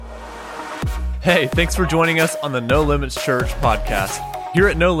Hey, thanks for joining us on the No Limits Church podcast. Here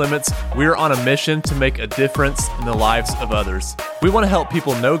at No Limits, we are on a mission to make a difference in the lives of others. We want to help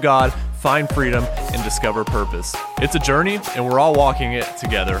people know God, find freedom, and discover purpose. It's a journey, and we're all walking it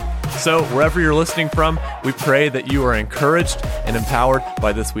together. So wherever you're listening from, we pray that you are encouraged and empowered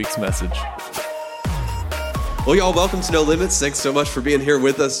by this week's message. Well, y'all, welcome to No Limits. Thanks so much for being here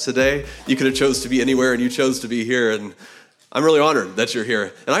with us today. You could have chose to be anywhere, and you chose to be here, and I'm really honored that you're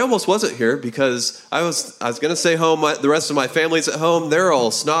here. And I almost wasn't here because I was going to stay home. The rest of my family's at home. They're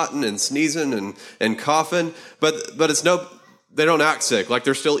all snotting and sneezing and coughing, but it's no, they don't act sick. Like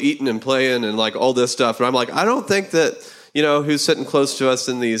they're still eating and playing and like all this stuff. And I'm like, I don't think that, who's sitting close to us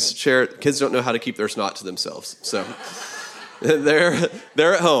in these chairs, kids don't know how to keep their snot to themselves. So they're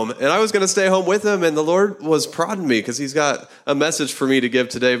at home. And I was going to stay home with them, and the Lord was prodding me because he's got a message for me to give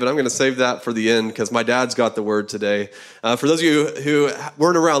today, but I'm going to save that for the end because my dad's got the word today. For those of you who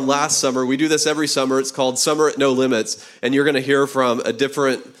weren't around last summer, we do this every summer. It's called Summer at No Limits, and you're going to hear from a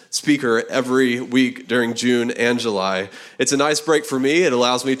different speaker every week during June and July. It's a nice break for me. It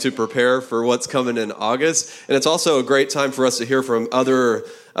allows me to prepare for what's coming in August, and it's also a great time for us to hear from other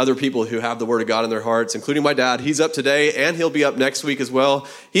people who have the Word of God in their hearts, including my dad. He's up today, and he'll be up next week as well.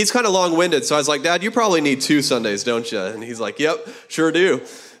 He's kind of long-winded, so I was like, Dad, you probably need 2 Sundays, don't you? And he's like, yep, sure do.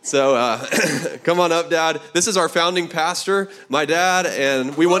 So come on up, Dad. This is our founding pastor, my dad,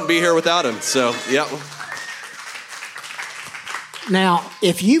 and we wouldn't be here without him. So, yeah. Now,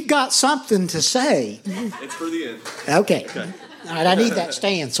 if you've got something to say... It's for the end. Okay. All right, I need that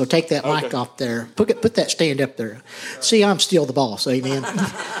stand, so take that mic off there. Put that stand up there. See, I'm still the boss, amen?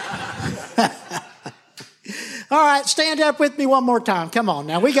 All right, stand up with me one more time. Come on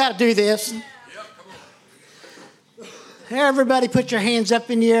now, we got to do this. Everybody put your hands up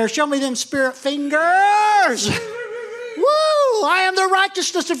in the air. Show me them spirit fingers. Woo! I am the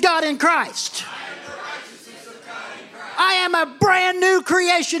righteousness of God in Christ. I am a brand new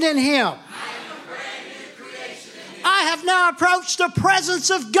creation in Him. I have now approached the presence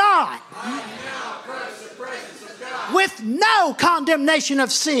of God with no condemnation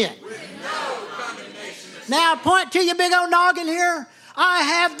of sin. Now point to your big old noggin here. I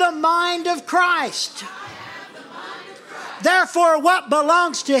have the mind of Christ. Therefore, what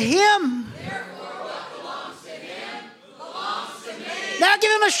belongs to Him? Now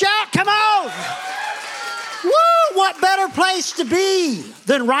give Him a shout. Come on. Woo! What better place to be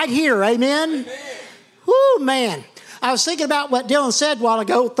than right here? Amen. Woo, man. I was thinking about what Dylan said a while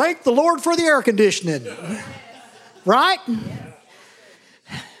ago. Thank the Lord for the air conditioning. Right?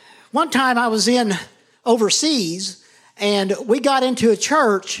 One time I was overseas, and we got into a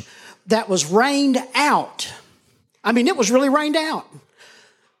church that was rained out. I mean, it was really rained out.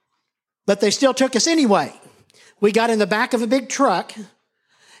 But they still took us anyway. We got in the back of a big truck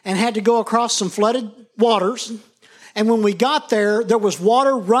and had to go across some flooded waters. And when we got there, there was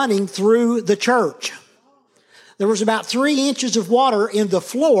water running through the church. There was about 3 inches of water in the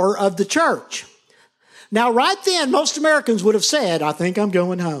floor of the church. Now, right then, most Americans would have said, I think I'm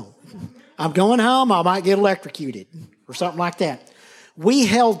going home. I'm going home, I might get electrocuted or something like that. We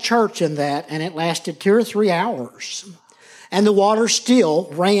held church in that, and it lasted 2 or 3 hours. And the water still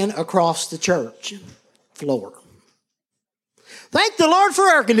ran across the church floor. Thank the Lord for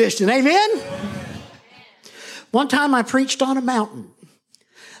air conditioning, amen? One time I preached on a mountain.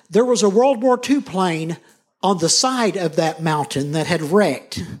 There was a World War II plane on the side of that mountain that had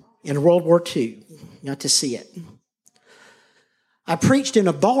wrecked in World War II. You got to see it. I preached in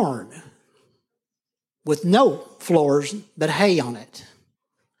a barn with no floors but hay on it.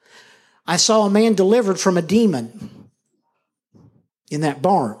 I saw a man delivered from a demon in that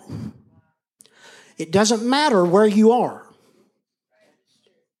barn. It doesn't matter where you are.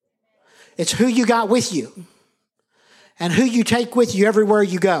 It's who you got with you and who you take with you everywhere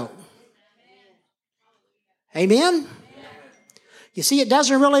you go. Amen? You see, it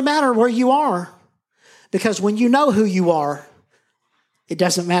doesn't really matter where you are, because when you know who you are, it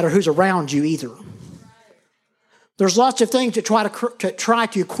doesn't matter who's around you either. There's lots of things to try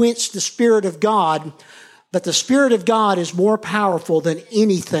to quench the Spirit of God, but the Spirit of God is more powerful than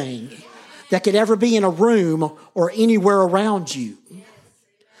anything that could ever be in a room or anywhere around you.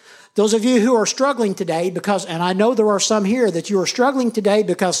 Those of you who are struggling today and I know there are some here that you are struggling today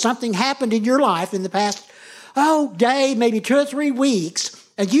because something happened in your life in the past day, maybe 2 or 3 weeks,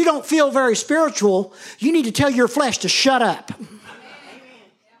 and you don't feel very spiritual, you need to tell your flesh to shut up.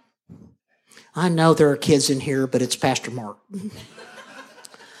 I know there are kids in here, but it's Pastor Mark.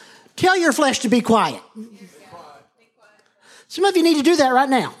 Tell your flesh to be quiet. Some of you need to do that right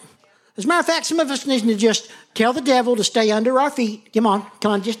now. As a matter of fact, some of us need to just tell the devil to stay under our feet. Come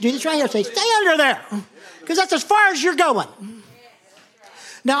on, just do this right here. Say, stay under there, because that's as far as you're going.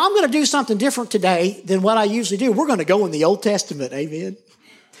 Now, I'm going to do something different today than what I usually do. We're going to go in the Old Testament, amen?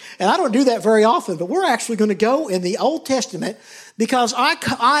 And I don't do that very often, but we're actually going to go in the Old Testament because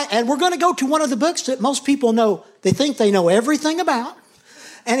and we're going to go to one of the books that most people know, they think they know everything about,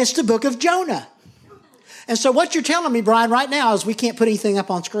 and it's the book of Jonah. And so what you're telling me, Brian, right now is we can't put anything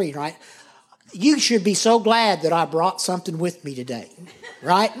up on screen, right? You should be so glad that I brought something with me today,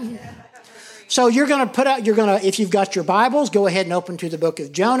 right? So you're going to if you've got your Bibles, go ahead and open to the book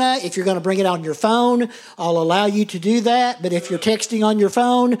of Jonah. If you're going to bring it on your phone, I'll allow you to do that. But if you're texting on your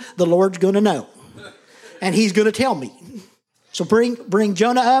phone, the Lord's going to know. And he's going to tell me. So bring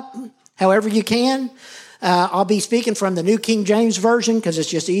Jonah up however you can. I'll be speaking from the New King James Version because it's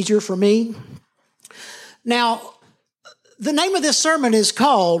just easier for me. Now, the name of this sermon is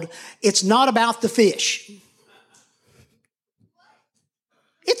called, It's Not About the Fish.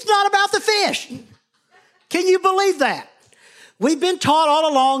 It's not about the fish. Can you believe that? We've been taught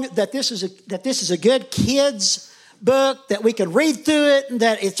all along that this is a good kids book, that we can read through it, and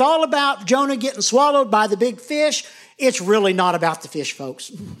that it's all about Jonah getting swallowed by the big fish. It's really not about the fish,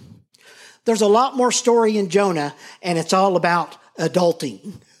 folks. There's a lot more story in Jonah, and it's all about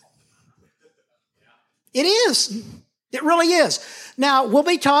adulting. It is. It really is. Now we'll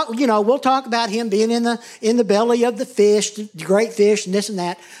talk about him being in the belly of the fish, the great fish, and this and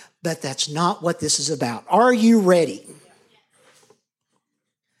that. But that's not what this is about. Are you ready?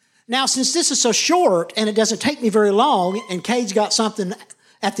 Now, since this is so short and it doesn't take me very long, and Cade's got something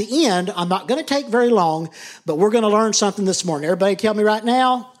at the end, I'm not going to take very long, but we're going to learn something this morning. Everybody, tell me right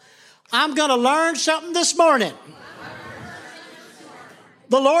now, I'm going to learn something this morning.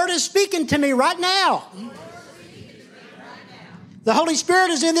 The Lord is speaking to me right now. The Holy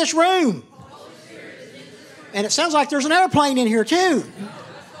Spirit is in this room. And it sounds like there's an airplane in here too.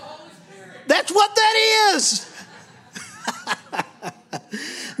 That's what that is.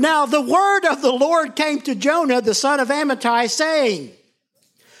 Now, the word of the Lord came to Jonah, the son of Amittai, saying,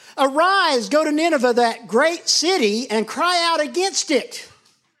 Arise, go to Nineveh, that great city, and cry out against it.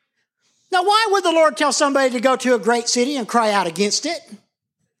 Now, why would the Lord tell somebody to go to a great city and cry out against it?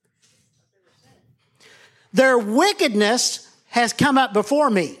 Their wickedness has come up before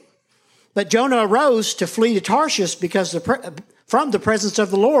me. But Jonah arose to flee to Tarshish because from the presence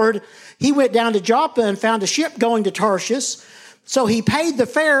of the Lord, he went down to Joppa and found a ship going to Tarshish. So he paid the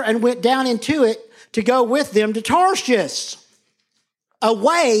fare and went down into it to go with them to Tarshish,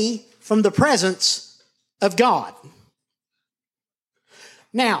 away from the presence of God.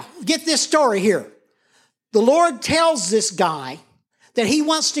 Now, get this story here. The Lord tells this guy that he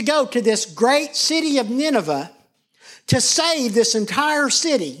wants to go to this great city of Nineveh to save this entire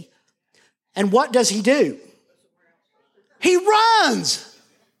city. And what does he do? He runs.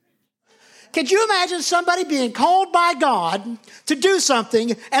 Could you imagine somebody being called by God to do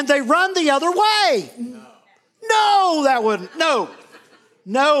something and they run the other way? No, that wouldn't.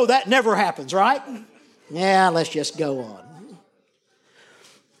 No, that never happens, right? Yeah, let's just go on.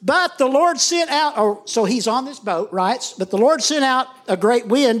 But the Lord sent out, so he's on this boat, right? But the Lord sent out a great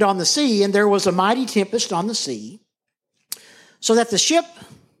wind on the sea, and there was a mighty tempest on the sea, so that the ship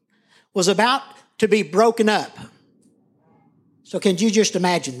was about to be broken up. So can you just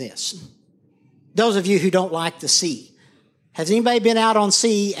imagine this? Those of you who don't like the sea, has anybody been out on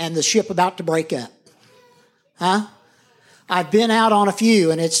sea and the ship about to break up? Huh? I've been out on a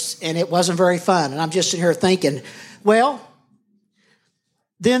few, and it wasn't very fun. And I'm just sitting here thinking, well,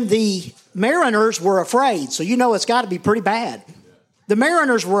 then the mariners were afraid. So you know it's got to be pretty bad. The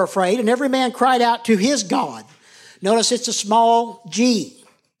mariners were afraid, and every man cried out to his God. Notice it's a small G.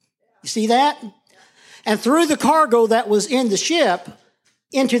 You see that? And threw the cargo that was in the ship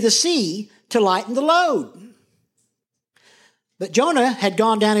into the sea to lighten the load. But Jonah had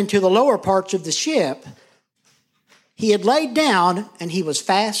gone down into the lower parts of the ship. He had laid down, and he was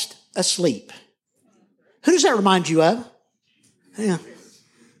fast asleep. Who does that remind you of? Yeah.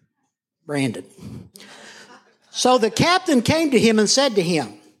 Brandon. So the captain came to him and said to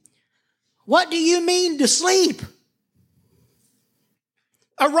him, What do you mean to sleep?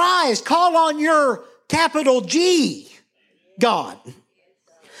 Arise, call on your capital G God.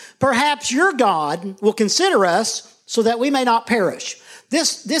 Perhaps your God will consider us so that we may not perish.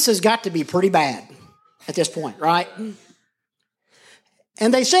 This has got to be pretty bad at this point, right?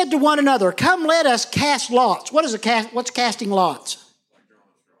 And they said to one another, Come, let us cast lots. What's casting lots?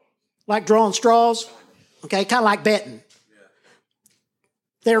 Like drawing straws? Okay, kind of like betting.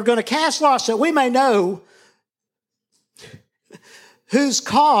 They're going to cast lots so we may know whose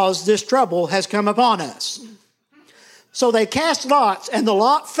cause this trouble has come upon us. So they cast lots, and the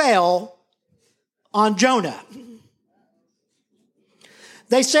lot fell on Jonah.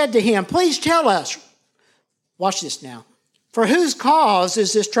 They said to him, please tell us, watch this now, for whose cause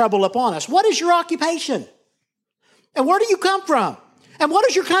is this trouble upon us? What is your occupation? And where do you come from? And what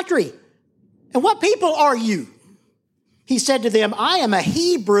is your country? And what people are you? He said to them, I am a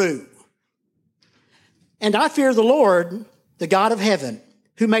Hebrew, and I fear the Lord, the God of heaven,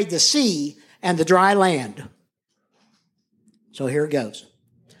 who made the sea and the dry land. So here it goes.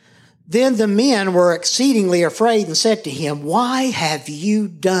 Then the men were exceedingly afraid and said to him, why have you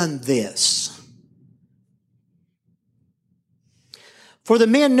done this? For the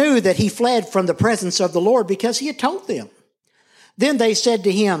men knew that he fled from the presence of the Lord because he had told them. Then they said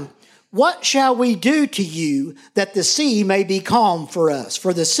to him, what shall we do to you that the sea may be calm for us?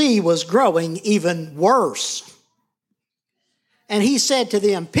 For the sea was growing even worse. And he said to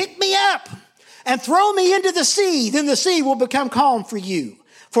them, pick me up and throw me into the sea. Then the sea will become calm for you.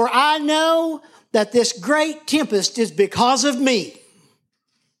 For I know that this great tempest is because of me.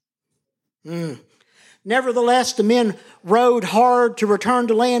 Nevertheless, the men rowed hard to return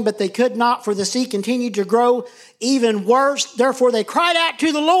to land, but they could not, for the sea continued to grow even worse. Therefore, they cried out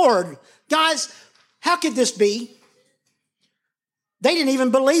to the Lord. Guys, how could this be? They didn't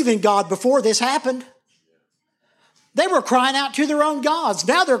even believe in God before this happened. They were crying out to their own gods.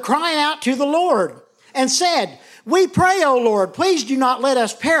 Now they're crying out to the Lord and said, we pray, O Lord, please do not let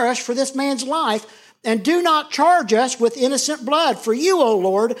us perish for this man's life, and do not charge us with innocent blood. For you, O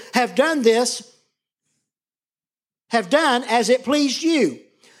Lord, have done as it pleased you.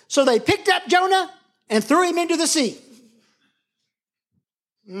 So they picked up Jonah and threw him into the sea.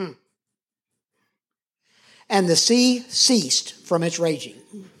 And the sea ceased from its raging.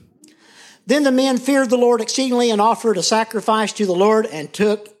 Then the men feared the Lord exceedingly and offered a sacrifice to the Lord and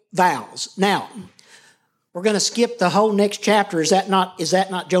took vows. Now, we're going to skip the whole next chapter. Is that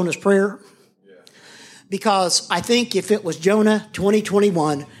not Jonah's prayer? Yeah. Because I think if it was Jonah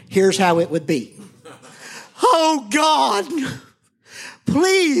 2021, here's how it would be. Oh God,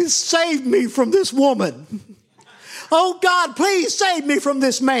 please save me from this woman. Oh God, please save me from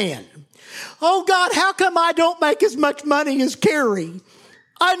this man. Oh God, how come I don't make as much money as Carrie?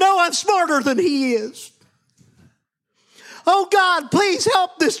 I know I'm smarter than he is. Oh God, please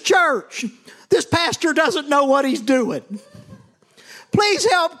help this church. This pastor doesn't know what he's doing. Please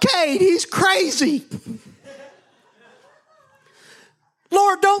help Kate. He's crazy.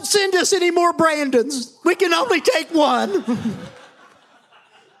 Lord, don't send us any more Brandons. We can only take one.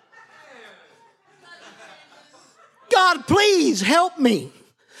 God, please help me.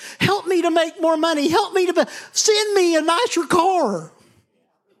 Help me to make more money. Help me to send me a nicer car.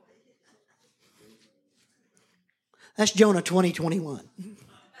 That's Jonah 2021.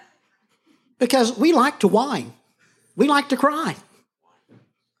 Because we like to whine. We like to cry.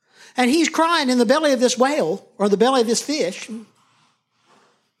 And he's crying in the belly of this whale or the belly of this fish.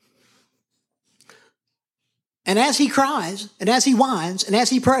 And as he cries, and as he whines, and as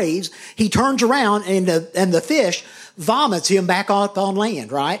he prays, he turns around and the fish vomits him back up on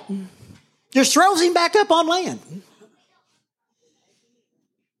land, right? Just throws him back up on land.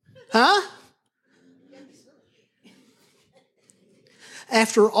 Huh?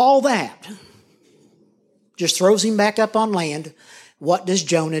 After all that, just throws him back up on land. What does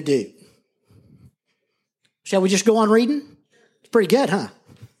Jonah do? Shall we just go on reading? It's pretty good, huh?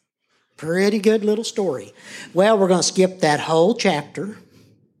 Pretty good little story. Well, we're going to skip that whole chapter.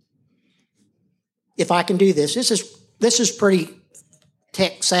 If I can do this. This is pretty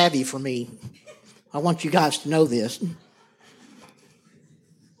tech savvy for me. I want you guys to know this.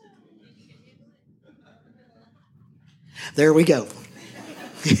 There we go.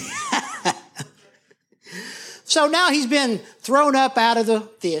 So now he's been thrown up out of the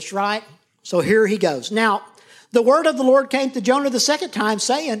fish, right? So here he goes. Now, the word of the Lord came to Jonah the second time,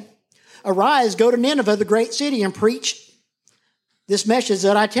 saying, arise, go to Nineveh, the great city, and preach this message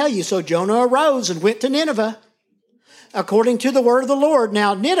that I tell you. So Jonah arose and went to Nineveh, according to the word of the Lord.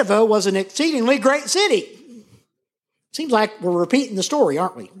 Now, Nineveh was an exceedingly great city. Seems like we're repeating the story,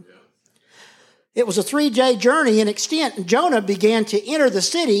 aren't we? It was a 3-day journey in extent, and Jonah began to enter the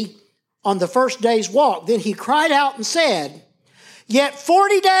city on the first day's walk. Then he cried out and said, yet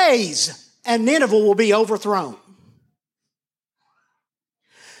 40 days, and Nineveh will be overthrown.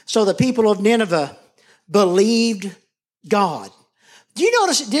 So the people of Nineveh believed God. Do you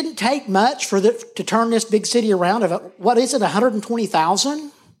notice it didn't take much to turn this big city around? What is it,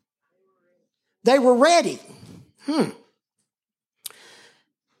 120,000? They were ready.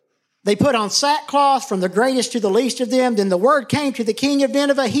 They put on sackcloth from the greatest to the least of them. Then the word came to the king of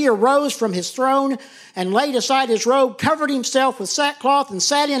Nineveh. He arose from his throne and laid aside his robe, covered himself with sackcloth, and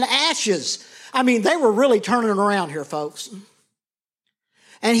sat in ashes. I mean, they were really turning around here, folks.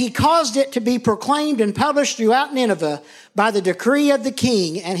 And he caused it to be proclaimed and published throughout Nineveh by the decree of the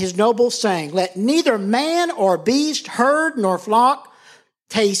king and his nobles, saying, let neither man or beast, herd nor flock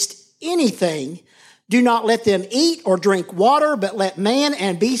taste anything. Do not let them eat or drink water, but let man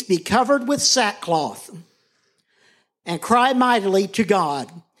and beast be covered with sackcloth and cry mightily to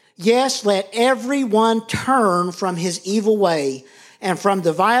God. Yes, let everyone turn from his evil way and from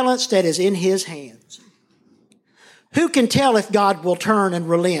the violence that is in his hands. Who can tell if God will turn and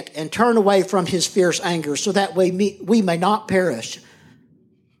relent and turn away from his fierce anger so that we may not perish?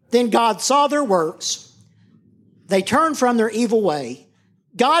 Then God saw their works. They turned from their evil way.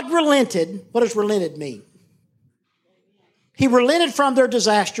 God relented. What does relented mean? He relented from their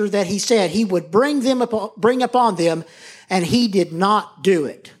disaster that he said he would bring upon them, and he did not do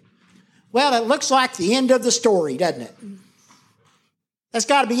it. Well, it looks like the end of the story, doesn't it? That's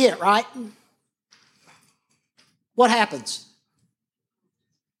got to be it, right? What happens?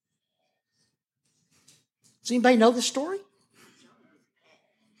 Does anybody know the story?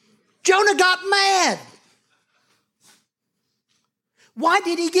 Jonah got mad. Why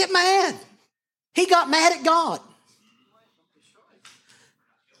did he get mad? He got mad at God.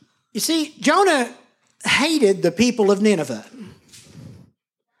 You see, Jonah hated the people of Nineveh.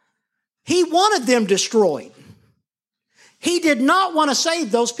 He wanted them destroyed. He did not want to save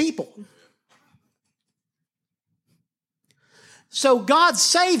those people. So God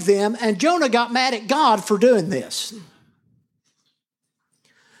saved them, and Jonah got mad at God for doing this.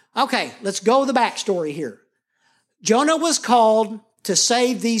 Okay, let's go to the backstory here. Jonah was called to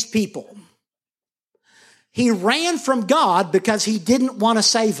save these people. He ran from God because he didn't want to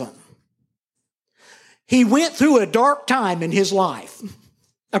save them. He went through a dark time in his life,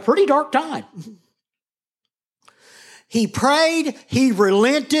 a pretty dark time. He prayed, he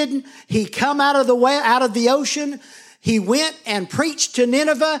relented, he come out of the ocean. He went and preached to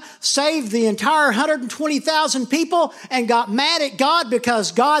Nineveh, saved the entire 120,000 people, and got mad at God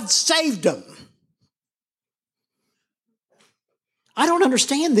because God saved them. I don't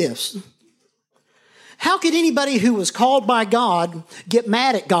understand this. How could anybody who was called by God get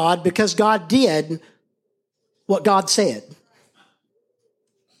mad at God because God did what God said?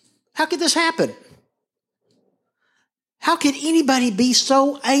 How could this happen? How could anybody be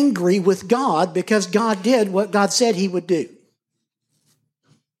so angry with God because God did what God said he would do?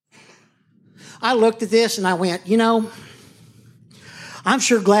 I looked at this and I went, I'm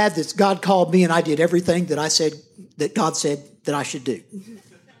sure glad that God called me and I did everything that God said that I should do.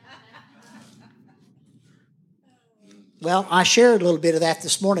 Well, I shared a little bit of that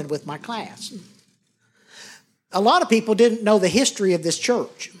this morning with my class. A lot of people didn't know the history of this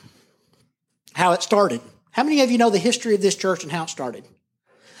church, how it started. How many of you know the history of this church and how it started?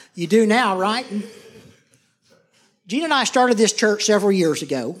 You do now, right? Gina and I started this church several years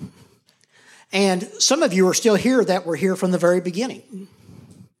ago, and some of you are still here that were here from the very beginning.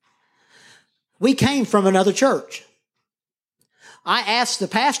 We came from another church. I asked the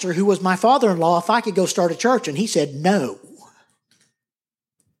pastor, who was my father-in-law, if I could go start a church, and he said no.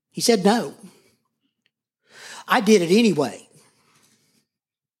 He said no. I did it anyway.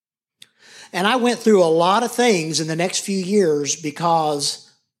 And I went through a lot of things in the next few years because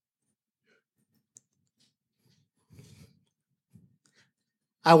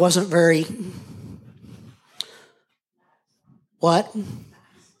I wasn't very,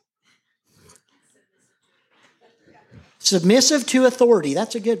 submissive to authority.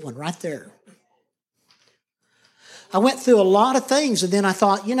 That's a good one right there. I went through a lot of things, and then I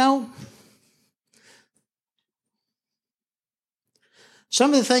thought,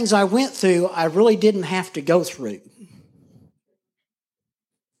 some of the things I went through, I really didn't have to go through.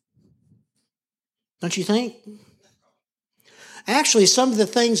 Don't you think? Actually, some of the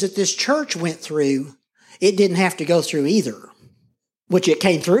things that this church went through, it didn't have to go through either, which it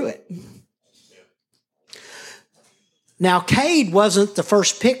came through it. Now, Cade wasn't the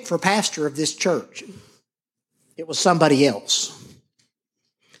first pick for pastor of this church. It was somebody else,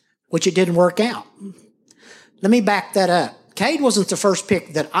 which it didn't work out. Let me back that up. Cade wasn't the first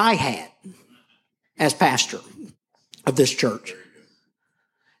pick that I had as pastor of this church.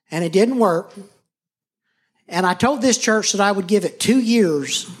 And it didn't work. And I told this church that I would give it 2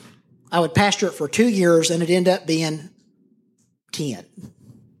 years. I would pastor it for 2 years, and it ended up being 10.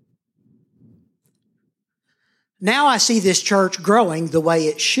 Now I see this church growing the way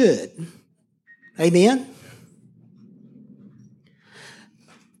it should. Amen?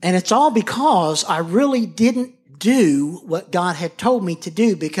 And it's all because I really didn't do what God had told me to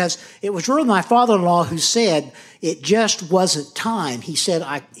do, because it was really my father-in-law who said it just wasn't time. He said,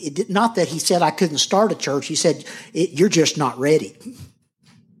 not that he said I couldn't start a church. He said, you're just not ready.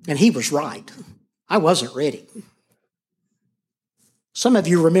 And he was right. I wasn't ready. Some of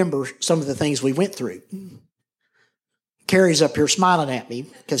you remember some of the things we went through. Carrie's up here smiling at me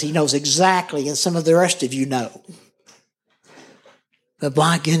because he knows exactly, and some of the rest of you know. But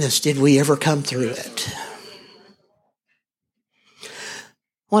my goodness, did we ever come through it?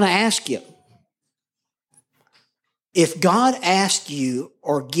 I want to ask you, if God asks you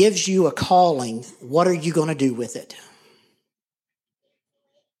or gives you a calling, what are you going to do with it?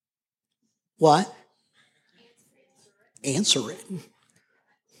 What? Answer it.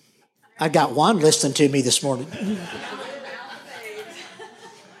 I got one listening to me this morning.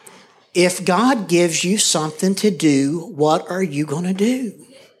 If God gives you something to do, what are you going to do?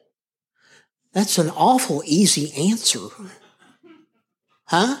 That's an awful easy answer.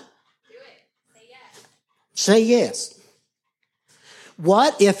 Huh? Do it. Say yes. Say yes.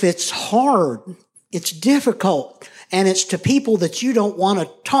 What if it's hard, it's difficult, and it's to people that you don't want to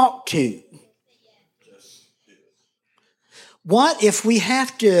talk to? What if we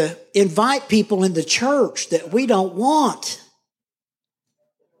have to invite people in the church that we don't want?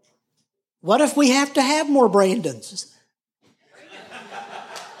 What if we have to have more Brandons?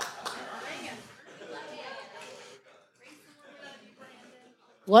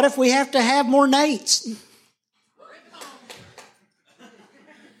 What if we have to have more Nates?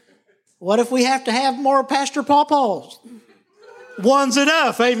 What if we have to have more Pastor Pawpaws? One's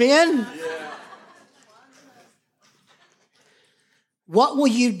enough, amen? What will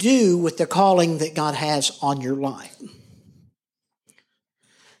you do with the calling that God has on your life?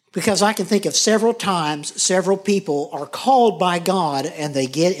 Because I can think of several times, several people are called by God and they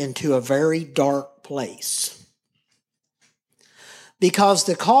get into a very dark place. Because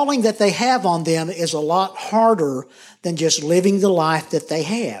the calling that they have on them is a lot harder than just living the life that they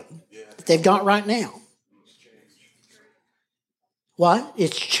have, that they've got right now. What?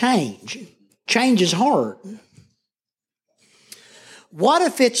 It's change. Change is hard. What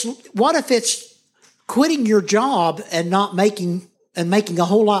if it's quitting your job and not making a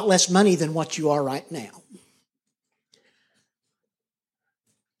whole lot less money than what you are right now?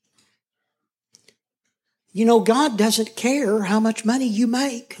 You know, God doesn't care how much money you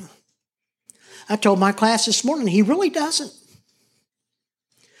make. I told my class this morning, He really doesn't.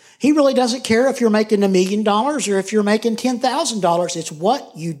 He really doesn't care if you're making $1 million or if you're making $10,000. It's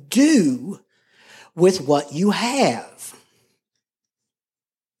what you do with what you have.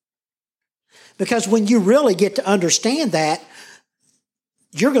 Because when you really get to understand that,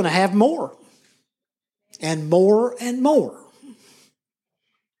 you're going to have more and more and more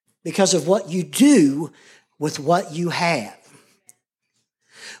because of what you do with what you have.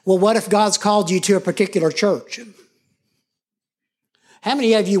 Well, what if God's called you to a particular church? How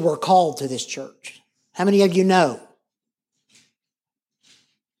many of you were called to this church? How many of you know?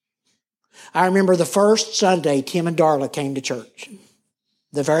 I remember the first Sunday Tim and Darla came to church.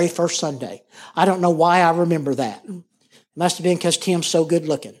 The very first Sunday. I don't know why I remember that. It must have been because Tim's so good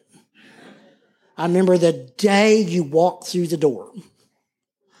looking. I remember the day you walked through the door.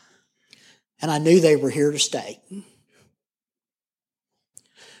 And I knew they were here to stay.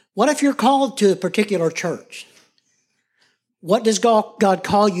 What if you're called to a particular church? What does God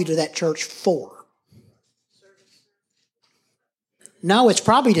call you to that church for? No, it's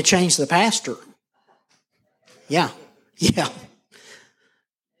probably to change the pastor. Yeah.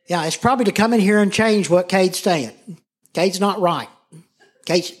 Yeah, it's probably to come in here and change what Cade's saying. Cade's not right.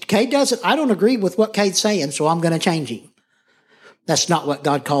 Cade doesn't, I don't agree with what Cade's saying, so I'm going to change him. That's not what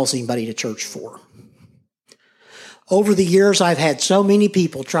God calls anybody to church for. Over the years, I've had so many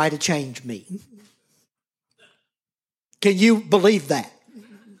people try to change me. Can you believe that?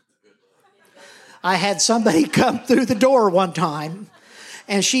 I had somebody come through the door one time,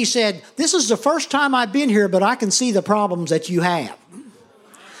 and she said, "This is the first time I've been here, but I can see the problems that you have.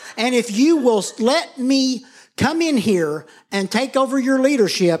 And if you will let me come in here and take over your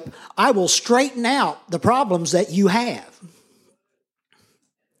leadership, I will straighten out the problems that you have."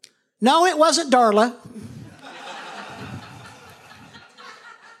 No, it wasn't Darla.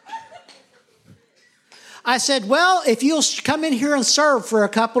 I said, "Well, if you'll come in here and serve for a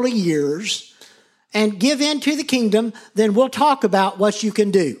couple of years and give in to the kingdom, then we'll talk about what you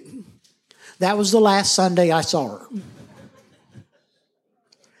can do." That was the last Sunday I saw her.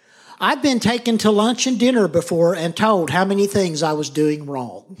 I've been taken to lunch and dinner before and told how many things I was doing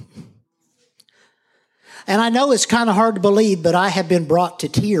wrong. And I know it's kind of hard to believe, but I have been brought to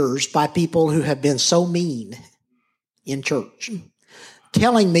tears by people who have been so mean in church,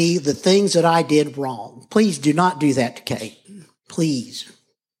 telling me the things that I did wrong. Please do not do that to Kate. Please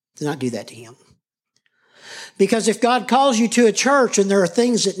do not do that to him. Because if God calls you to a church and there are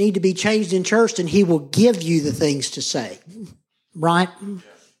things that need to be changed in church, then he will give you the things to say. Right?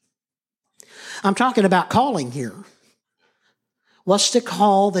 I'm talking about calling here. What's the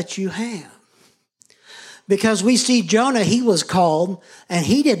call that you have? Because we see Jonah, he was called and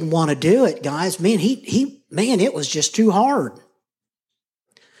he didn't want to do it, guys. Man, it was just too hard.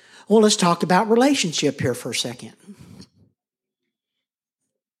 Well, let's talk about relationship here for a second.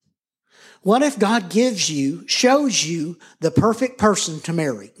 What if God shows you the perfect person to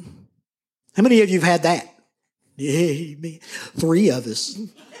marry? How many of you have had that? Yeah, 3 of us.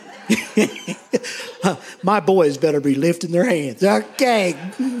 My boys better be lifting their hands. Okay.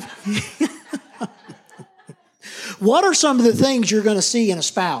 What are some of the things you're going to see in a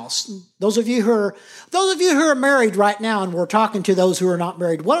spouse? Those of you who are married right now, and we're talking to those who are not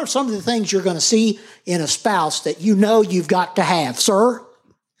married, what are some of the things you're going to see in a spouse that you know you've got to have, sir?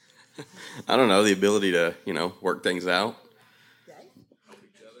 I don't know, the ability to, work things out.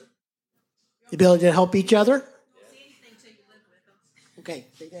 The ability to help each other? Okay.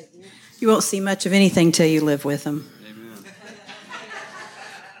 You won't see much of anything till you live with them. Amen.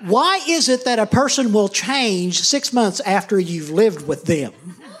 Why is it that a person will change 6 months after you've lived with them?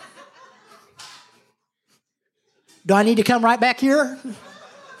 Do I need to come right back here?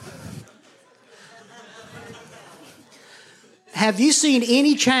 Have you seen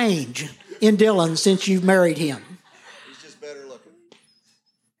any change in Dylan since you've married him? He's just better looking.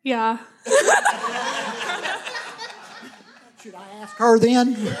 Yeah. Should I ask her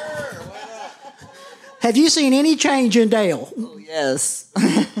then? Sure, why not? Have you seen any change in Dale? Oh, yes.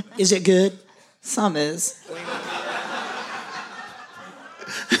 Is it good? Some is.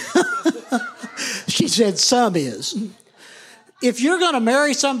 She said some is. If you're going to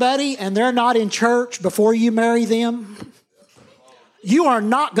marry somebody and they're not in church before you marry them, you are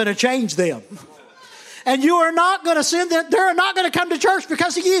not going to change them. And you are not going to send them, they're not going to come to church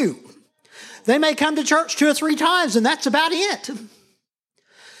because of you. They may come to church 2 or 3 times, and that's about it.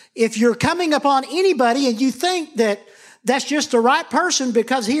 If you're coming upon anybody and you think that that's just the right person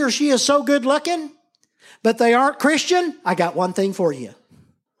because he or she is so good looking, but they aren't Christian, I got one thing for you.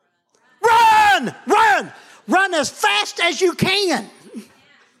 Run! Run! Run as fast as you can.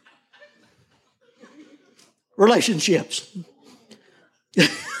 Relationships.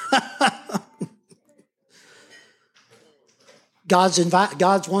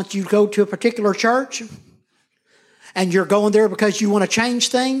 God wants you to go to a particular church and you're going there because you want to change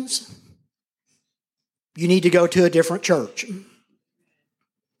things. You need to go to a different church.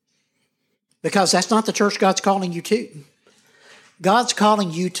 Because that's not the church God's calling you to. God's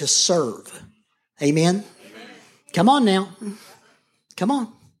calling you to serve. Amen? Come on now. Come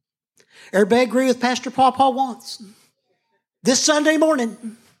on. Everybody agree with Pastor Paul once? This Sunday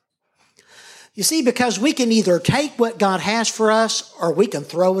morning. You see, because we can either take what God has for us or we can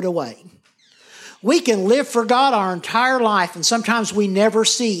throw it away. We can live for God our entire life, and sometimes we never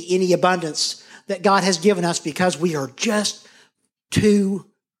see any abundance that God has given us because we are just too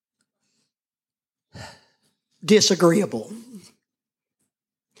disagreeable.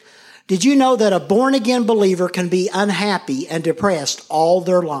 Did you know that a born-again believer can be unhappy and depressed all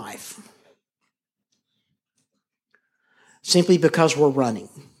their life? Simply because we're running.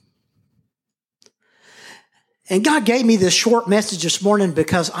 And God gave me this short message this morning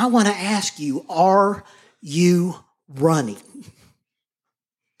because I want to ask you, are you running?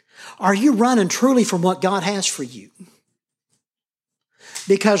 Are you running truly from what God has for you?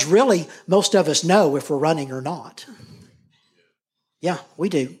 Because really, most of us know if we're running or not. Yeah, we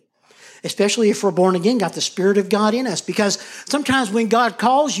do. Especially if we're born again, got the Spirit of God in us. Because sometimes when God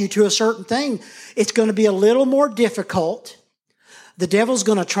calls you to a certain thing, it's going to be a little more difficult. The devil's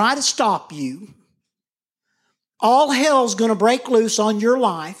going to try to stop you. All hell's going to break loose on your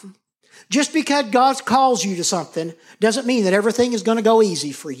life. Just because God calls you to something doesn't mean that everything is going to go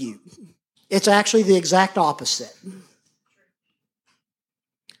easy for you. It's actually the exact opposite.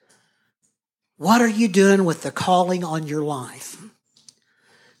 What are you doing with the calling on your life?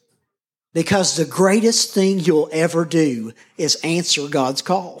 Because the greatest thing you'll ever do is answer God's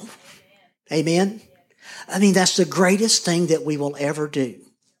call. Amen? I mean, that's the greatest thing that we will ever do.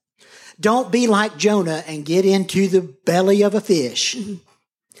 Don't be like Jonah and get into the belly of a fish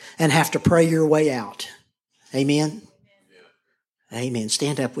and have to pray your way out. Amen? Amen.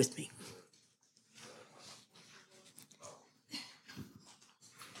 Stand up with me.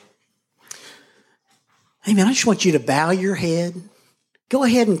 Amen. I just want you to bow your head. Go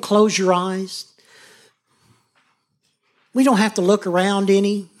ahead and close your eyes. We don't have to look around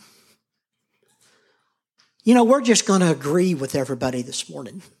any. You know, we're just going to agree with everybody this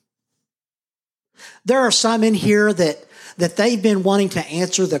morning. There are some in here that they've been wanting to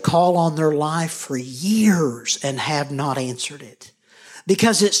answer the call on their life for years and have not answered it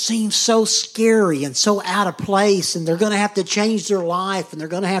because it seems so scary and so out of place, and they're going to have to change their life, and they're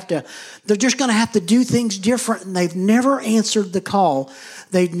just going to have to do things different, and they've never answered the call.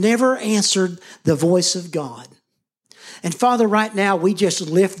 They've never answered the voice of God. And Father, right now, we just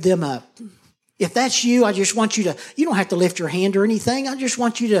lift them up. If that's you, I just want you don't have to lift your hand or anything. I just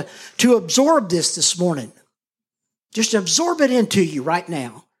want you to absorb this morning. Just absorb it into you right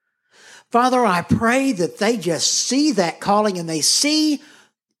now. Father, I pray that they just see that calling and they see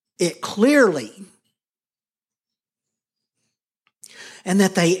it clearly. And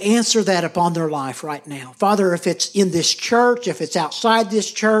that they answer that upon their life right now. Father, if it's in this church, if it's outside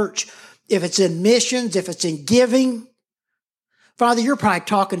this church, if it's in missions, if it's in giving, Father, you're probably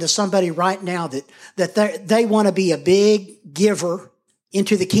talking to somebody right now that they want to be a big giver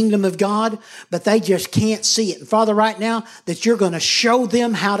into the kingdom of God, but they just can't see it. And Father, right now, that you're going to show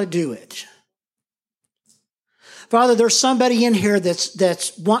them how to do it. Father, there's somebody in here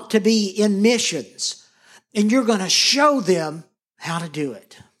that's want to be in missions, and you're going to show them how to do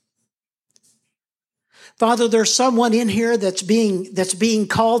it. Father, there's someone in here that's being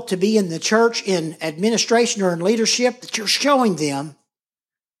called to be in the church in administration or in leadership, that you're showing them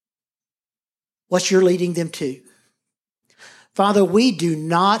what you're leading them to. Father, we do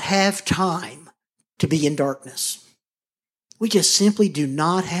not have time to be in darkness. We just simply do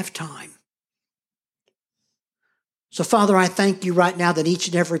not have time. So, Father, I thank you right now that each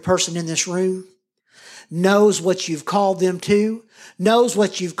and every person in this room knows what you've called them to, knows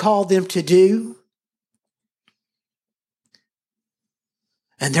what you've called them to do,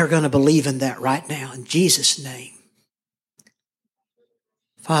 and they're going to believe in that right now in Jesus' name.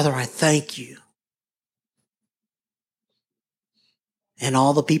 Father, I thank you. And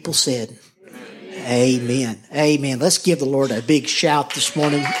all the people said, Amen. Amen. Let's give the Lord a big shout this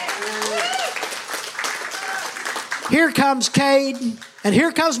morning. Here comes Cade, and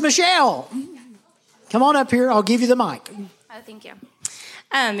here comes Michelle. Come on up here. I'll give you the mic. Oh, thank you.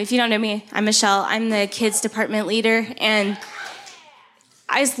 If you don't know me, I'm Michelle. I'm the kids department leader, and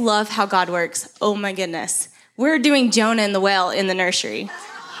I just love how God works. Oh, my goodness. We're doing Jonah and the whale in the nursery.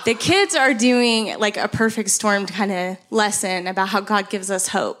 The kids are doing like a perfect storm kind of lesson about how God gives us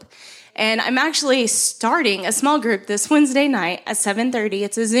hope. And I'm actually starting a small group this Wednesday night at 7:30.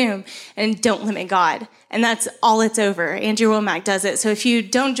 It's a Zoom, and Don't Limit God. And that's all it's over. Andrew Womack does it. So if you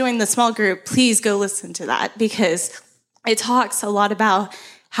don't join the small group, please go listen to that, because it talks a lot about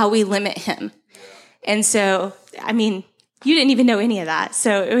how we limit him. And so, I mean, you didn't even know any of that.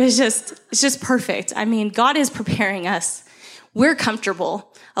 So it's just perfect. I mean, God is preparing us. We're comfortable.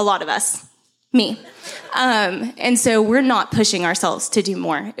 A lot of us, me. And so we're not pushing ourselves to do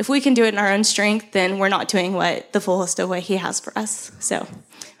more. If we can do it in our own strength, then we're not doing what the fullest of what he has for us. So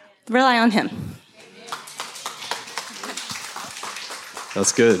rely on him.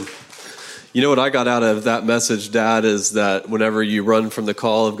 That's good. You know what I got out of that message, Dad, is that whenever you run from the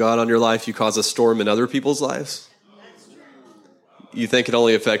call of God on your life, you cause a storm in other people's lives. You think it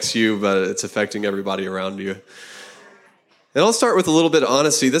only affects you, but it's affecting everybody around you. And I'll start with a little bit of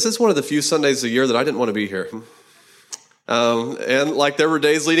honesty. This is one of the few Sundays a year that I didn't want to be here. And like there were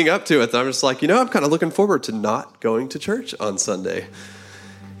days leading up to it that I'm just like, I'm kind of looking forward to not going to church on Sunday.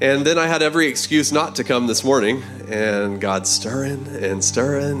 And then I had every excuse not to come this morning, and God's stirring and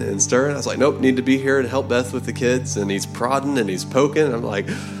stirring and stirring. I was like, nope, need to be here and help Beth with the kids. And he's prodding and he's poking. And I'm like,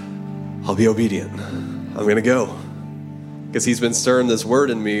 I'll be obedient. I'm going to go. Because he's been stirring this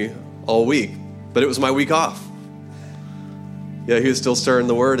word in me all week. But it was my week off. Yeah, he was still stirring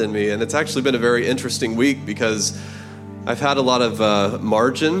the word in me. And it's actually been a very interesting week because I've had a lot of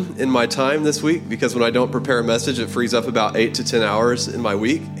margin in my time this week, because when I don't prepare a message, it frees up about 8 to 10 hours in my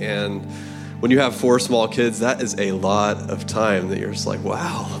week. And when you have 4 small kids, that is a lot of time that you're just like,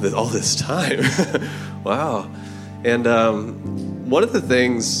 wow, all this time. Wow. And one of the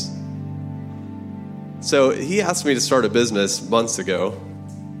things, so he asked me to start a business months ago.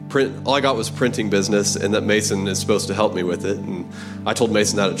 All I got was printing business, and that Mason is supposed to help me with it. And I told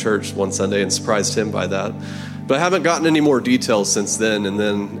Mason that at church one Sunday and surprised him by that. But I haven't gotten any more details since then. And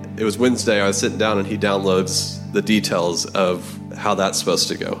then it was Wednesday, I was sitting down and he downloads the details of how that's supposed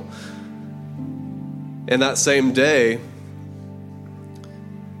to go. And that same day,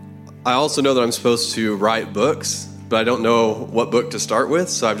 I also know that I'm supposed to write books, but I don't know what book to start with.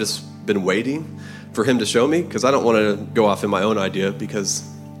 So I've just been waiting for him to show me, because I don't want to go off in my own idea, because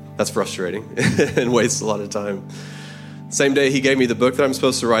that's frustrating and wastes a lot of time. Same day he gave me the book that I'm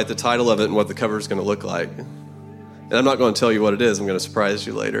supposed to write, the title of it, and what the cover is going to look like. And I'm not going to tell you what it is. I'm going to surprise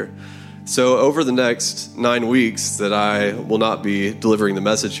you later. So over the next 9 weeks that I will not be delivering the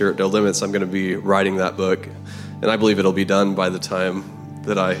message here at No Limits, I'm going to be writing that book. And I believe it'll be done by the time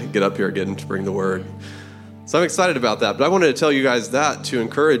that I get up here again to bring the word. So I'm excited about that. But I wanted to tell you guys that to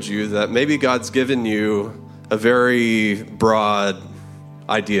encourage you that maybe God's given you a very broad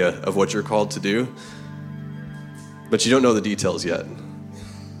idea of what you're called to do, but you don't know the details yet.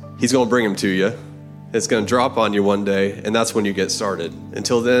 He's going to bring them to you. It's going to drop on you one day, and that's when you get started.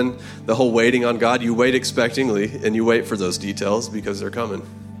 Until then, the whole waiting on God, you wait expectingly, and you wait for those details because they're coming.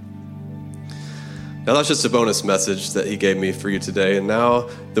 Now, that's just a bonus message that he gave me for you today. And now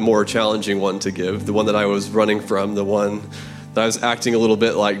the more challenging one to give, the one that I was running from, the one that I was acting a little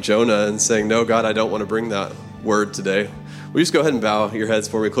bit like Jonah and saying, no, God, I don't want to bring that word today. Will you just go ahead and bow your heads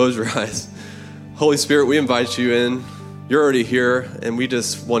for me? Close your eyes. Holy Spirit, we invite you in. You're already here, and we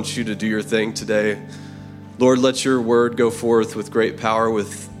just want you to do your thing today. Lord, let your word go forth with great power,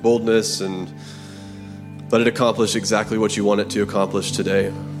 with boldness, and let it accomplish exactly what you want it to accomplish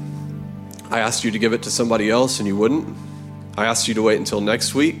today. I asked you to give it to somebody else, and you wouldn't. I asked you to wait until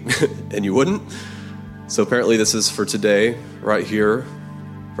next week, and you wouldn't. So apparently this is for today, right here,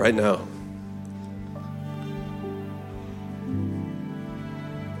 right now.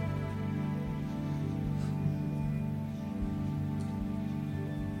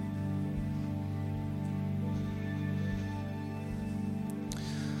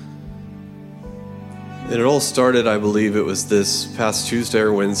 And it all started, I believe it was this past Tuesday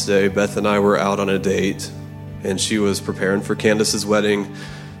or Wednesday. Beth and I were out on a date, and she was preparing for Candace's wedding.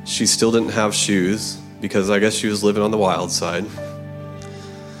 She still didn't have shoes because I guess she was living on the wild side.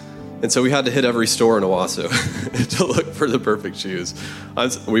 And so we had to hit every store in Owasso to look for the perfect shoes.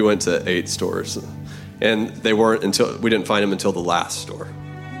 We went to 8 stores, and we didn't find them until the last store.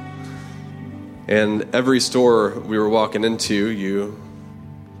 And every store we were walking into, you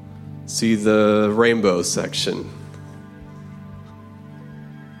see the rainbow section.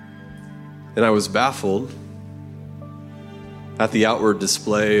 And I was baffled at the outward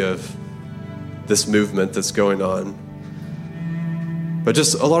display of this movement that's going on. But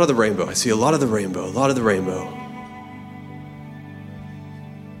just a lot of the rainbow. I see a lot of the rainbow, a lot of the rainbow.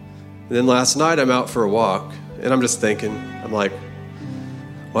 And then last night I'm out for a walk, and I'm just thinking, I'm like,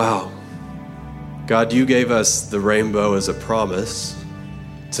 wow, God, you gave us the rainbow as a promise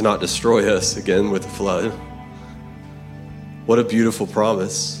to not destroy us again with the flood. What a beautiful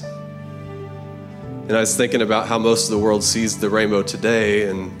promise. And I was thinking about how most of the world sees the rainbow today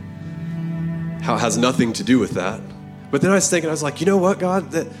and how it has nothing to do with that. But then I was like, you know what,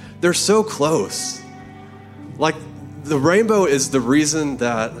 God? They're so close. Like, the rainbow is the reason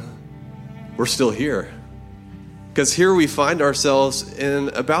that we're still here. Because here we find ourselves in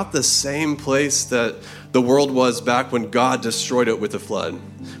about the same place that the world was back when God destroyed it with the flood.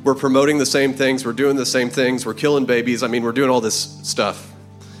 We're promoting the same things. We're doing the same things. We're killing babies. I mean, we're doing all this stuff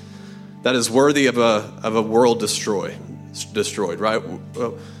that is worthy of a world destroyed, right?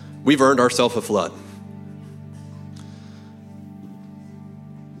 We've earned ourselves a flood.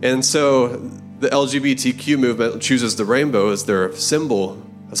 And so the LGBTQ movement chooses the rainbow as their symbol.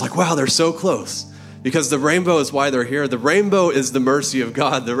 I was like, wow, they're so close. Because the rainbow is why they're here. The rainbow is the mercy of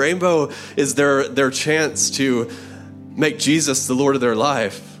God. The rainbow is their chance to make Jesus the Lord of their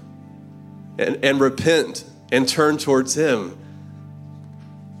life and repent and turn towards him.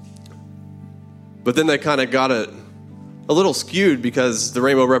 But then they kind of got it a little skewed because the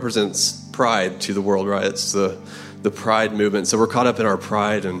rainbow represents pride to the world, right? It's the pride movement. So we're caught up in our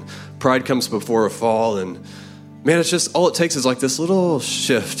pride, and pride comes before a fall. And man, it's just all it takes is like this little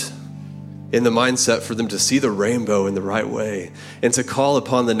shift in the mindset for them to see the rainbow in the right way and to call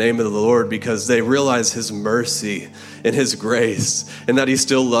upon the name of the Lord because they realize his mercy and his grace and that he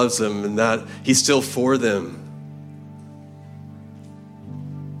still loves them and that he's still for them.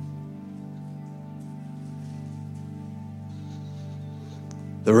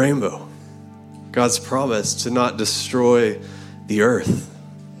 The rainbow, God's promise to not destroy the earth.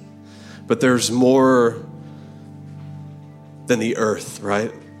 But there's more than the earth,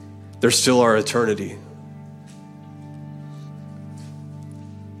 right? There's still our eternity.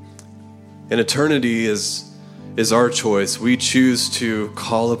 And eternity is our choice. We choose to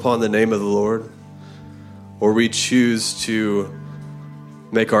call upon the name of the Lord, or we choose to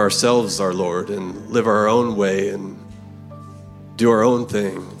make ourselves our Lord and live our own way and do our own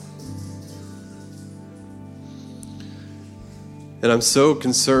thing. And I'm so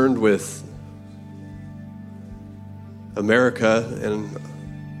concerned with America, and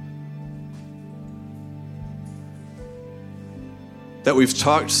that we've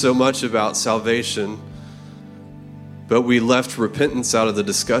talked so much about salvation, but we left repentance out of the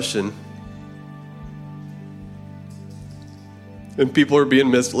discussion. And people are being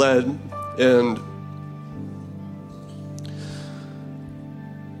misled. And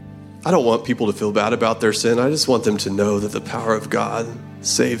I don't want people to feel bad about their sin. I just want them to know that the power of God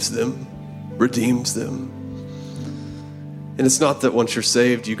saves them, redeems them. And it's not that once you're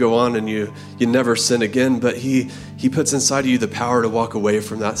saved, you go on and you never sin again, but he puts inside of you the power to walk away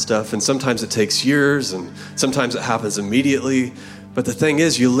from that stuff. And sometimes it takes years, and sometimes it happens immediately. But the thing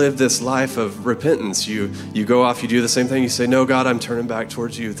is, you live this life of repentance. You go off, you do the same thing. You say, no, God, I'm turning back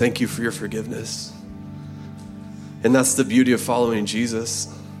towards you. Thank you for your forgiveness. And that's the beauty of following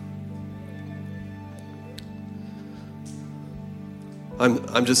Jesus.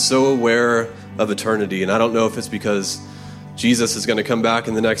 I'm just so aware of eternity, and I don't know if it's because Jesus is going to come back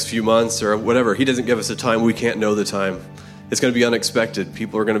in the next few months or whatever. He doesn't give us a time. We can't know the time. It's going to be unexpected.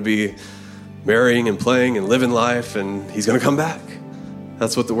 People are going to be marrying and playing and living life, and he's going to come back.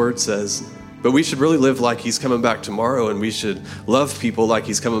 That's what the word says. But we should really live like he's coming back tomorrow, and we should love people like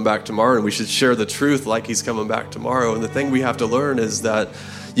he's coming back tomorrow, and we should share the truth like he's coming back tomorrow. And the thing we have to learn is that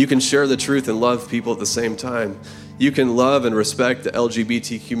you can share the truth and love people at the same time. You can love and respect the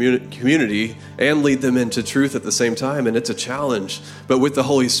LGBT community and lead them into truth at the same time, and it's a challenge. But with the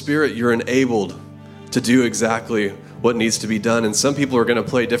Holy Spirit, you're enabled to do exactly what needs to be done. And some people are going to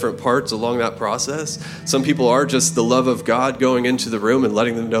play different parts along that process. Some people are just the love of God going into the room and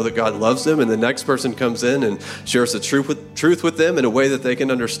letting them know that God loves them, and the next person comes in and shares the truth with them in a way that they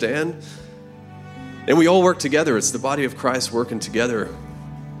can understand. And we all work together. It's the body of Christ working together.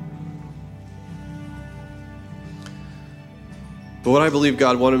 But what I believe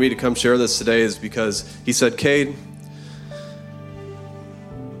God wanted me to come share this today is because he said, Cade,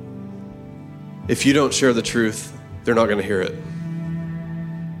 if you don't share the truth, they're not going to hear it.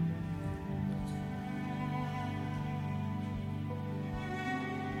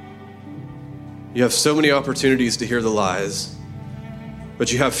 You have so many opportunities to hear the lies,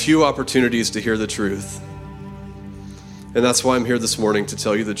 but you have few opportunities to hear the truth. And that's why I'm here this morning, to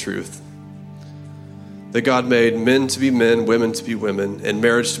tell you the truth. That God made men to be men, women to be women, and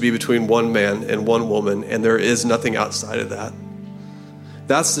marriage to be between one man and one woman, and there is nothing outside of that.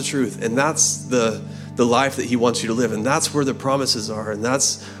 That's the truth, and that's the life that he wants you to live, and that's where the promises are, and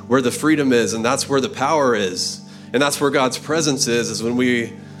that's where the freedom is, and that's where the power is, and that's where God's presence is when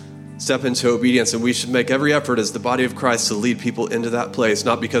we step into obedience. And we should make every effort as the body of Christ to lead people into that place,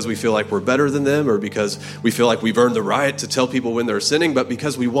 not because we feel like we're better than them or because we feel like we've earned the right to tell people when they're sinning, but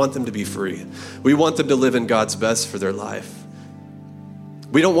because we want them to be free. We want them to live in God's best for their life.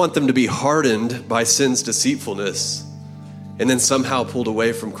 We don't want them to be hardened by sin's deceitfulness and then somehow pulled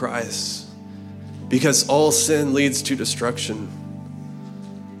away from Christ, because all sin leads to destruction.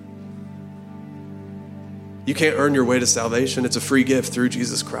 You can't earn your way to salvation. It's a free gift through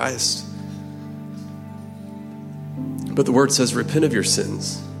Jesus Christ. But the word says, repent of your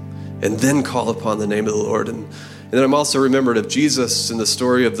sins and then call upon the name of the Lord. And then I'm also remembered of Jesus in the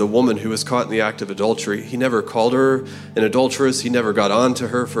story of the woman who was caught in the act of adultery. He never called her an adulteress. He never got on to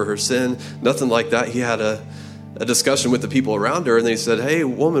her for her sin. Nothing like that. He had a discussion with the people around her, and they said, hey,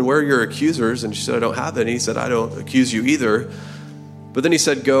 woman, where are your accusers? And she said, I don't have any. He said, I don't accuse you either. But then he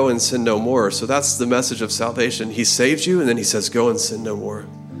said, go and sin no more. So that's the message of salvation. He saves you, and then he says, go and sin no more.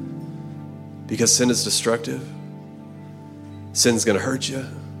 Because sin is destructive. Sin's going to hurt you.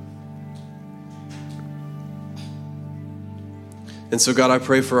 And so, God, I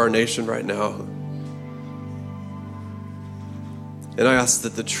pray for our nation right now. And I ask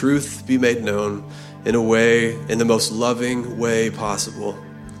that the truth be made known in a way, in the most loving way possible.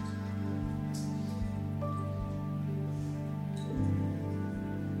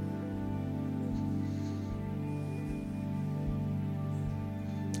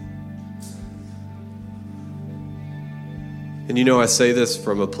 And you know, I say this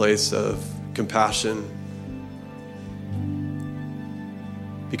from a place of compassion,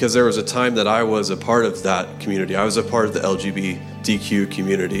 because there was a time that I was a part of that community. I was a part of the LGBTQ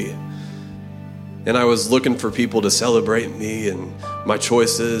community. And I was looking for people to celebrate me and my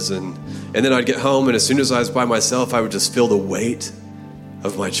choices. And then I'd get home, and as soon as I was by myself, I would just feel the weight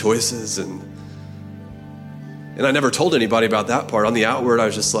of my choices. And I never told anybody about that part. On the outward, I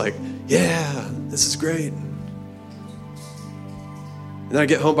was just like, yeah, this is great. And then I'd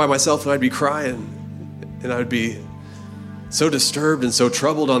get home by myself, and I'd be crying. And I'd be so disturbed and so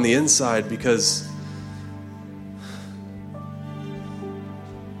troubled on the inside, because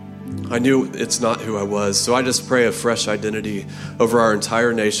I knew it's not who I was. So I just pray a fresh identity over our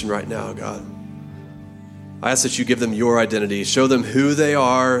entire nation right now, God. I ask that you give them your identity. Show them who they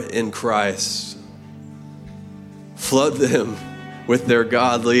are in Christ. Flood them with their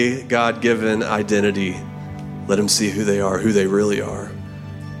godly, God-given identity. Let them see who they are, who they really are.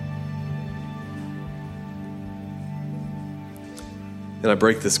 And I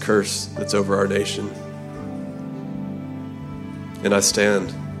break this curse that's over our nation. And I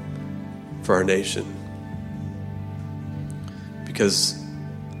stand for our nation. Because,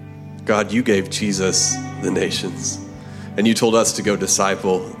 God, you gave Jesus the nations. And you told us to go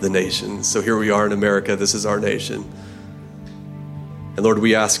disciple the nations. So here we are in America. This is our nation. And Lord,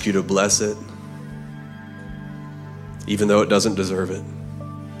 we ask you to bless it, even though it doesn't deserve it.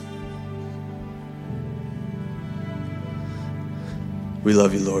 We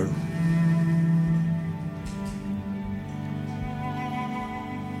love you, Lord.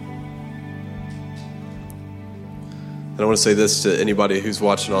 And I want to say this to anybody who's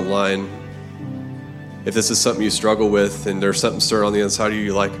watching online. If this is something you struggle with and there's something stirring on the inside of you,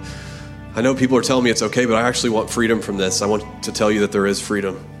 you're like, I know people are telling me it's okay, but I actually want freedom from this. I want to tell you that there is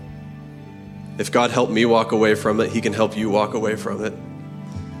freedom. If God helped me walk away from it, he can help you walk away from it.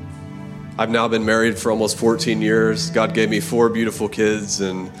 I've now been married for almost 14 years. God gave me 4 beautiful kids,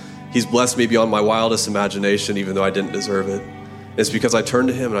 and he's blessed me beyond my wildest imagination, even though I didn't deserve it. It's because I turned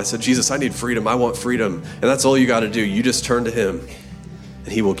to him and I said, Jesus, I need freedom. I want freedom. And that's all you got to do. You just turn to him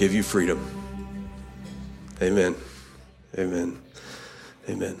and he will give you freedom. Amen. Amen.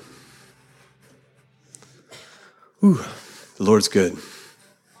 Amen. Whew. The Lord's good.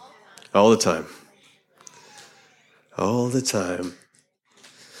 All the time. All the time.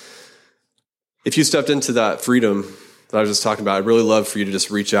 If you stepped into that freedom that I was just talking about, I'd really love for you to just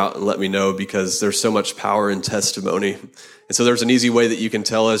reach out and let me know, because there's so much power in testimony. And so there's an easy way that you can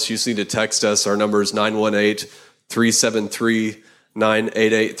tell us. You just need to text us. Our number is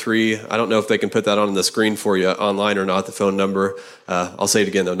 918-373-9883. I don't know if they can put that on the screen for you online or not, the phone number. I'll say it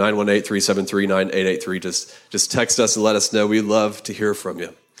again, though, 918-373-9883. Just text us and let us know. We'd love to hear from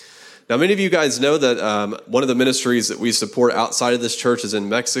you. Now, many of you guys know that one of the ministries that we support outside of this church is in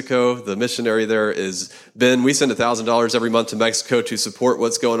Mexico. The missionary there is Ben. We send $1,000 every month to Mexico to support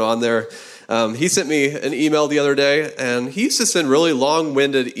what's going on there. He sent me an email the other day, and he used to send really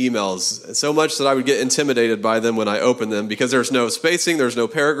long-winded emails, so much that I would get intimidated by them when I opened them, because there's no spacing, there's no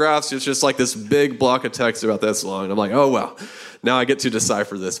paragraphs. It's just like this big block of text about this long. And I'm like, oh, wow. Now I get to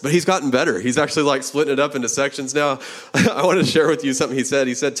decipher this. But he's gotten better. He's actually like splitting it up into sections now. I want to share with you something he said.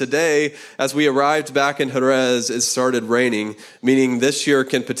 He said, today, as we arrived back in Jerez, it started raining, meaning this year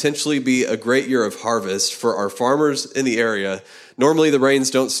can potentially be a great year of harvest for our farmers in the area. Normally, the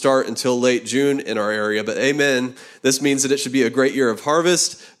rains don't start until late June in our area, but amen, this means that it should be a great year of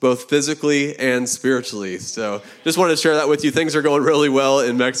harvest, both physically and spiritually. So just wanted to share that with you. Things are going really well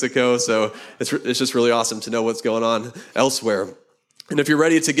in Mexico, so it's just really awesome to know what's going on elsewhere. And if you're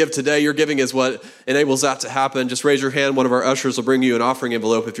ready to give today, your giving is what enables that to happen. Just raise your hand. One of our ushers will bring you an offering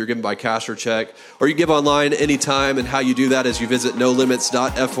envelope if you're giving by cash or check. Or you give online anytime, and how you do that is you visit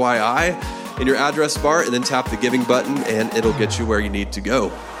nolimits.fyi in your address bar and then tap the giving button, and it'll get you where you need to go.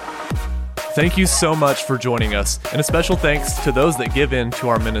 Thank you so much for joining us, and a special thanks to those that give in to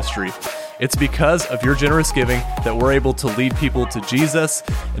our ministry. It's because of your generous giving that we're able to lead people to Jesus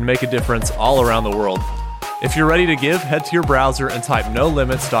and make a difference all around the world. If you're ready to give, head to your browser and type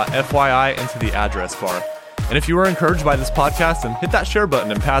nolimits.fyi into the address bar. And if you were encouraged by this podcast, then hit that share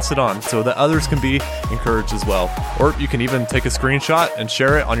button and pass it on so that others can be encouraged as well. Or you can even take a screenshot and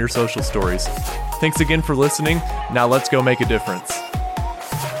share it on your social stories. Thanks again for listening. Now let's go make a difference.